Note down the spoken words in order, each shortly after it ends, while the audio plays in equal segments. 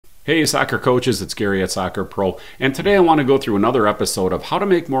Hey soccer coaches, it's Gary at Soccer Pro, and today I want to go through another episode of how to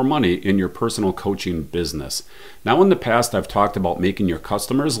make more money in your personal coaching business. Now in the past I've talked about making your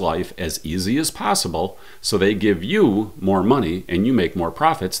customers' life as easy as possible so they give you more money and you make more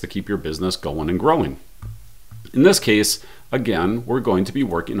profits to keep your business going and growing. In this case, again, we're going to be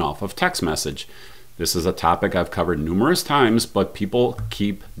working off of text message. This is a topic I've covered numerous times, but people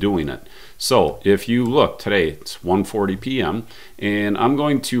keep doing it. So if you look today, it's 1:40 p.m. and I'm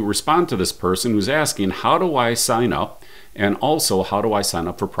going to respond to this person who's asking, how do I sign up? And also, how do I sign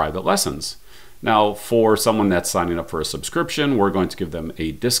up for private lessons? Now, for someone that's signing up for a subscription, we're going to give them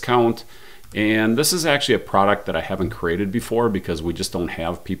a discount. And this is actually a product that I haven't created before because we just don't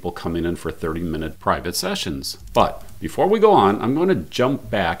have people coming in for 30-minute private sessions. But before we go on, I'm going to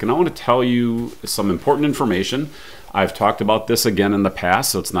jump back and I want to tell you some important information. I've talked about this again in the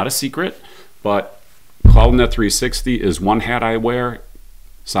past, so it's not a secret, but CloudNet 360 is one hat I wear,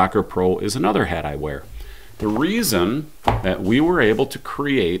 Soccer Pro is another hat I wear. The reason that we were able to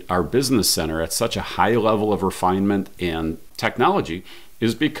create our business center at such a high level of refinement and technology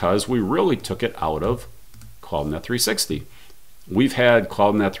is because we really took it out of CloudNet 360. We've had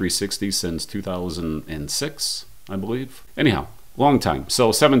CloudNet 360 since 2006, I believe. Anyhow, long time.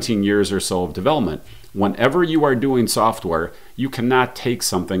 So 17 years or so of development. Whenever you are doing software, you cannot take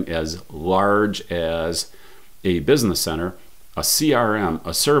something as large as a business center, a CRM,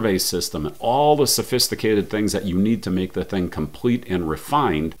 a survey system, and all the sophisticated things that you need to make the thing complete and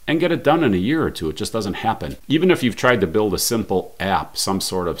refined and get it done in a year or two. It just doesn't happen. Even if you've tried to build a simple app, some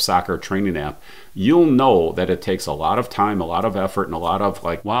sort of soccer training app, you'll know that it takes a lot of time, a lot of effort, and a lot of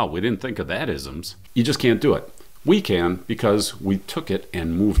like, wow, we didn't think of that isms. You just can't do it. We can because we took it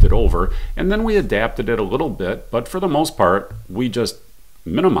and moved it over, and then we adapted it a little bit, but for the most part, we just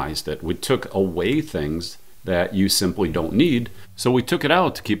minimized it. We took away things that you simply don't need. So we took it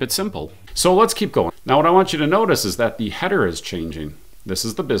out to keep it simple. So let's keep going. Now what I want you to notice is that the header is changing. This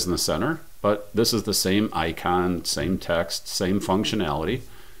is the business center, but this is the same icon, same text, same functionality.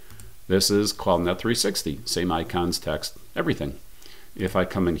 This is CloudNet 360, same icons, text, everything. If I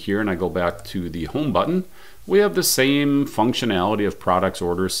come in here and I go back to the home button, we have the same functionality of products,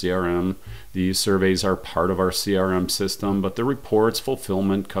 orders, CRM. These surveys are part of our CRM system, but the reports,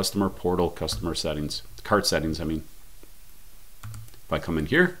 fulfillment, customer portal, customer settings, cart settings, I mean. If I come in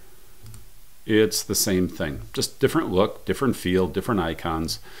here, it's the same thing. Just different look, different feel, different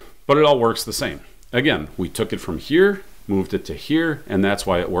icons, but it all works the same. Again, we took it from here, moved it to here, and that's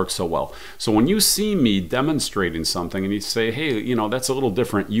why it works so well. So when you see me demonstrating something and you say, hey, you know, that's a little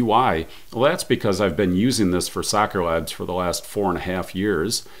different UI, well, that's because I've been using this for Soccer Labs for the last 4.5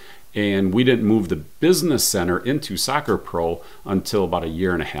 years, and we didn't move the business center into Soccer Pro until about 1.5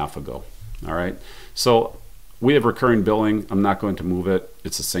 years ago. All right, so we have recurring billing. I'm not going to move it.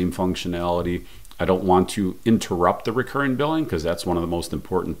 It's the same functionality. I don't want to interrupt the recurring billing because that's one of the most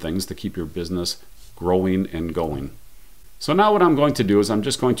important things to keep your business growing and going. So now what I'm going to do is I'm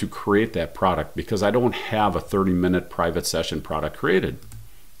just going to create that product because I don't have a 30-minute private session product created.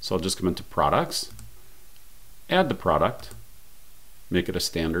 So I'll just come into products, add the product, make it a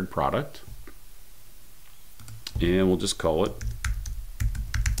standard product, and we'll just call it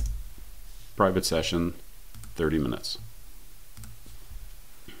private session 30 minutes.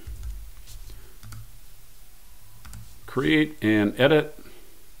 Create and edit.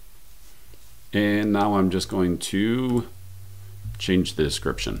 And now I'm just going to change the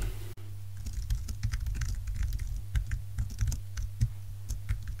description.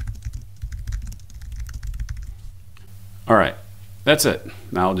 All right, that's it.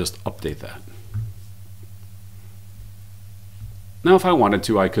 Now I'll just update that. Now if I wanted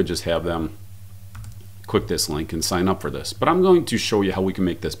to, I could just have them click this link and sign up for this, but I'm going to show you how we can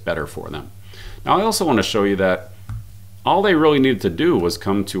make this better for them. Now I also want to show you that all they really needed to do was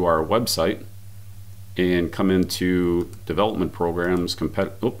come to our website and come into development programs,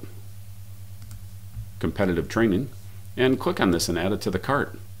 competitive training, and click on this and add it to the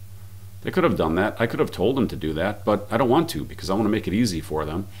cart. They could have done that. I could have told them to do that, but I don't want to because I want to make it easy for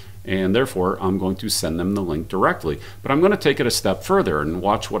them, and therefore I'm going to send them the link directly. But I'm going to take it a step further and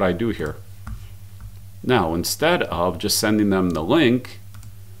watch what I do here. Now, instead of just sending them the link,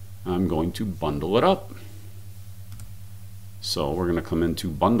 I'm going to bundle it up. So we're going to come into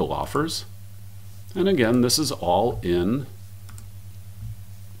bundle offers. And again, this is all in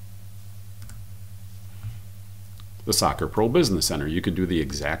the Soccer Pro Business Center. You could do the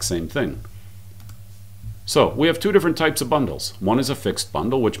exact same thing. So we have two different types of bundles. One is a fixed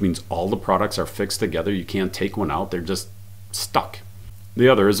bundle, which means all the products are fixed together. You can't take one out. They're just stuck. The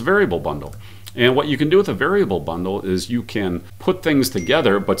other is a variable bundle. And what you can do with a variable bundle is you can put things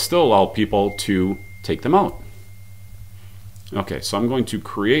together but still allow people to take them out. Okay, so I'm going to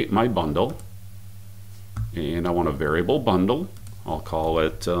create my bundle, and I want a variable bundle. I'll call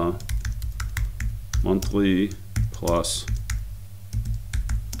it monthly plus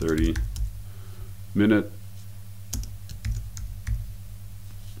 30-minute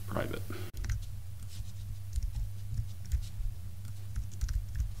private.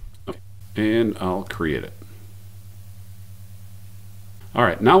 Okay. And I'll create it. All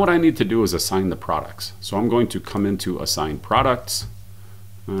right, now what I need to do is assign the products. So I'm going to come into assign products.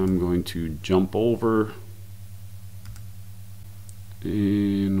 I'm going to jump over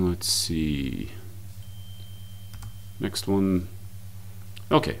and let's see. Next one.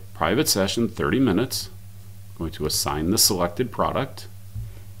 Okay, private session, 30 minutes. I'm going to assign the selected product.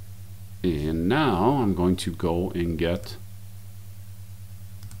 And now I'm going to go and get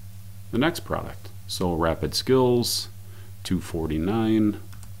the next product. So Rapid Skills, $249,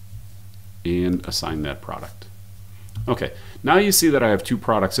 and assign that product. Okay, now you see that I have two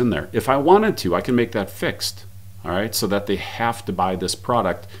products in there. If I wanted to, I can make that fixed, all right, so that they have to buy this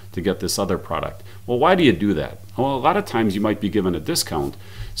product to get this other product. Well, why do you do that? Well, a lot of times you might be given a discount.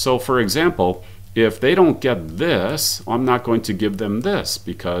 So for example, if they don't get this, I'm not going to give them this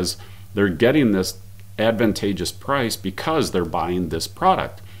because they're getting this advantageous price because they're buying this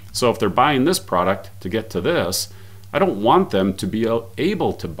product. So if they're buying this product to get to this, I don't want them to be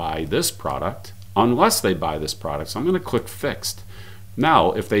able to buy this product unless they buy this product. So I'm going to click fixed.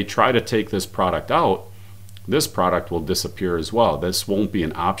 Now, if they try to take this product out, this product will disappear as well. This won't be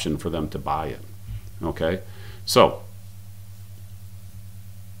an option for them to buy it. Okay, so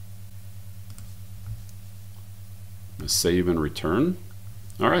save and return.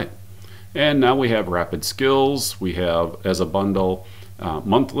 All right, and now we have Rapid Skills. We have as a bundle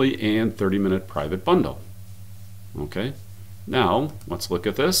monthly and 30-minute private bundle. Okay, now let's look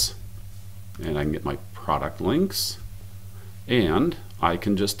at this, and I can get my product links, and I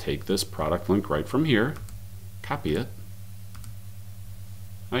can just take this product link right from here, copy it,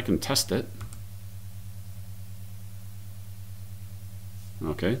 I can test it.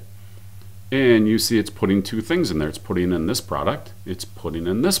 Okay, and you see it's putting two things in there. It's putting in this product, it's putting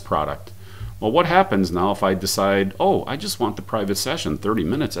in this product. Well, what happens now if I decide, oh, I just want the private session, 30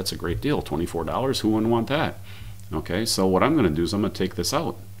 minutes, that's a great deal, $24, who wouldn't want that? Okay, so what I'm going to do is I'm going to take this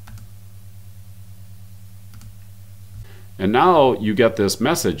out. And now you get this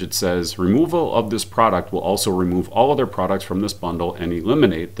message. It says, removal of this product will also remove all other products from this bundle and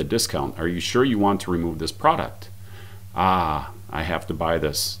eliminate the discount. Are you sure you want to remove this product? Ah, I have to buy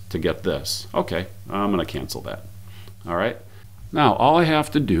this to get this. Okay, I'm going to cancel that. All right. Now, all I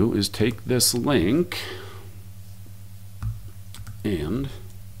have to do is take this link and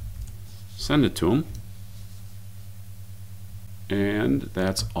send it to them. And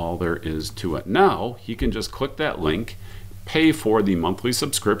that's all there is to it. Now, he can just click that link, pay for the monthly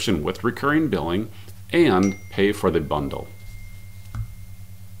subscription with recurring billing, and pay for the bundle.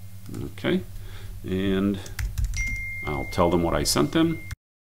 Okay, and I'll tell them what I sent them.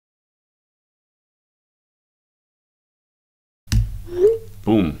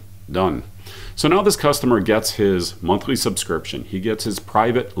 Boom, done. So now this customer gets his monthly subscription. He gets his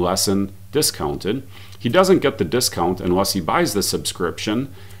private lesson discounted. He doesn't get the discount unless he buys the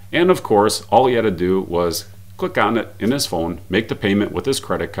subscription. And of course, all he had to do was click on it in his phone, make the payment with his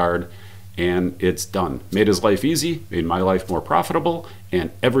credit card, and it's done. Made his life easy, made my life more profitable, and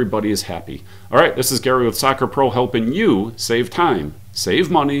everybody is happy. All right, this is Gary with Soccer Pro, helping you save time,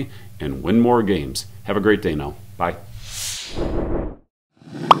 save money, and win more games. Have a great day now. Bye.